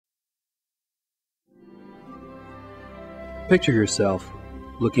Picture yourself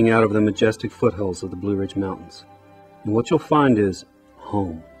looking out over the majestic foothills of the Blue Ridge Mountains, and what you'll find is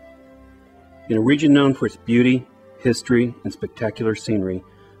home. In a region known for its beauty, history, and spectacular scenery,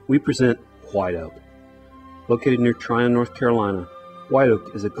 we present White Oak. Located near Tryon, North Carolina, White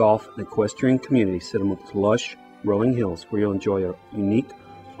Oak is a golf and equestrian community set amongst lush, rolling hills where you'll enjoy a unique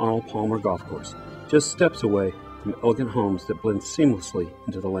Arnold Palmer golf course, just steps away from elegant homes that blend seamlessly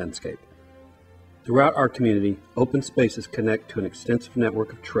into the landscape. Throughout our community, open spaces connect to an extensive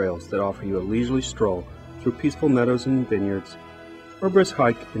network of trails that offer you a leisurely stroll through peaceful meadows and vineyards, or a brisk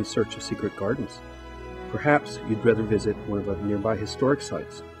hike in search of secret gardens. Perhaps you'd rather visit one of the nearby historic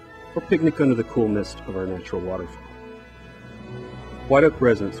sites, or picnic under the cool mist of our natural waterfall. White Oak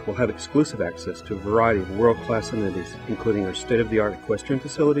residents will have exclusive access to a variety of world-class amenities, including our state-of-the-art equestrian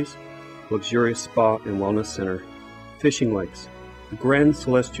facilities, luxurious spa and wellness center, fishing lakes, the Grand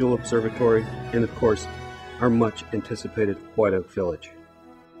Celestial Observatory, and of course, our much-anticipated White Oak Village.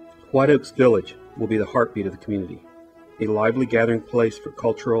 White Oaks Village will be the heartbeat of the community, a lively gathering place for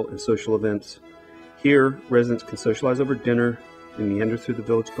cultural and social events. Here, residents can socialize over dinner and meander through the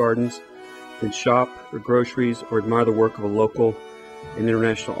village gardens, then shop for groceries or admire the work of a local and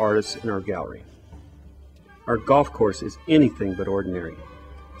international artists in our gallery. Our golf course is anything but ordinary.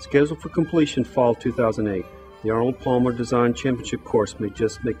 Scheduled for completion fall 2008, the Arnold Palmer Design Championship course may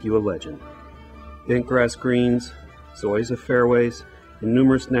just make you a legend. Bent grass greens, zoysia fairways, and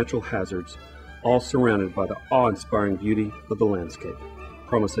numerous natural hazards, all surrounded by the awe-inspiring beauty of the landscape,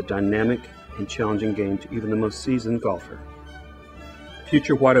 promise a dynamic and challenging game to even the most seasoned golfer.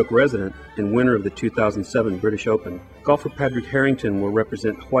 Future White Oak resident and winner of the 2007 British Open, golfer Patrick Harrington will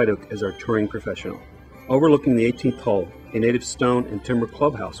represent White Oak as our touring professional. Overlooking the 18th hole, a native stone and timber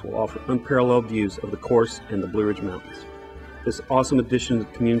clubhouse will offer unparalleled views of the course and the Blue Ridge Mountains. This awesome addition to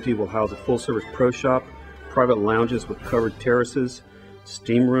the community will house a full-service pro shop, private lounges with covered terraces,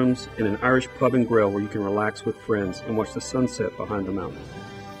 steam rooms, and an Irish pub and grill where you can relax with friends and watch the sunset behind the mountains.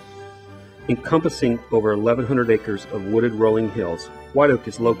 Encompassing over 1,100 acres of wooded rolling hills, White Oak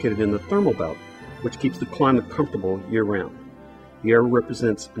is located in the thermal belt, which keeps the climate comfortable year-round. The area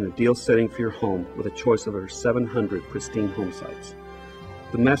represents an ideal setting for your home with a choice of over 700 pristine home sites.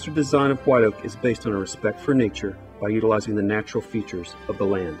 The master design of White Oak is based on a respect for nature by utilizing the natural features of the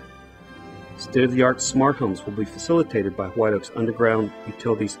land. State-of-the-art smart homes will be facilitated by White Oak's underground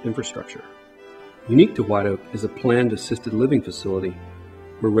utilities infrastructure. Unique to White Oak is a planned assisted living facility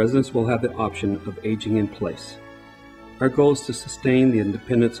where residents will have the option of aging in place. Our goal is to sustain the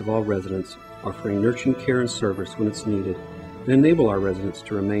independence of all residents, offering nurturing care and service when it's needed, and enable our residents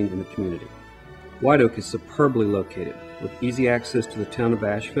to remain in the community. White Oak is superbly located, with easy access to the town of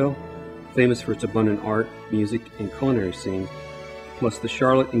Asheville, famous for its abundant art, music, and culinary scene, plus the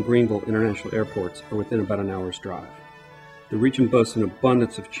Charlotte and Greenville international airports are within about an hour's drive. The region boasts an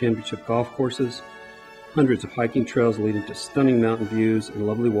abundance of championship golf courses, hundreds of hiking trails leading to stunning mountain views and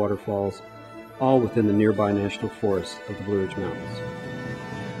lovely waterfalls, all within the nearby national forests of the Blue Ridge Mountains.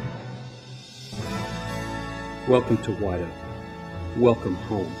 Welcome to White Oak. Welcome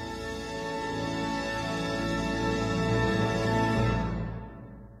home.